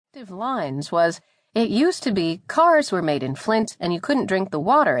Lines was, it used to be cars were made in Flint and you couldn't drink the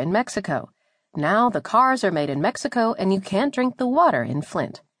water in Mexico. Now the cars are made in Mexico and you can't drink the water in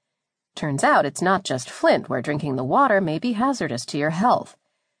Flint. Turns out it's not just Flint where drinking the water may be hazardous to your health.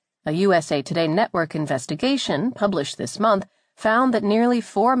 A USA Today network investigation published this month found that nearly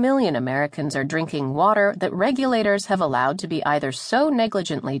 4 million Americans are drinking water that regulators have allowed to be either so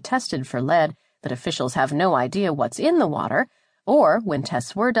negligently tested for lead that officials have no idea what's in the water, or, when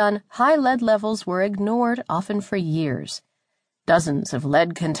tests were done, high lead levels were ignored, often for years. Dozens of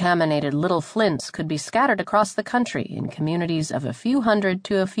lead-contaminated little Flints could be scattered across the country in communities of a few hundred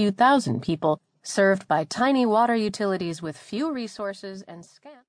to a few thousand people, served by tiny water utilities with few resources and scant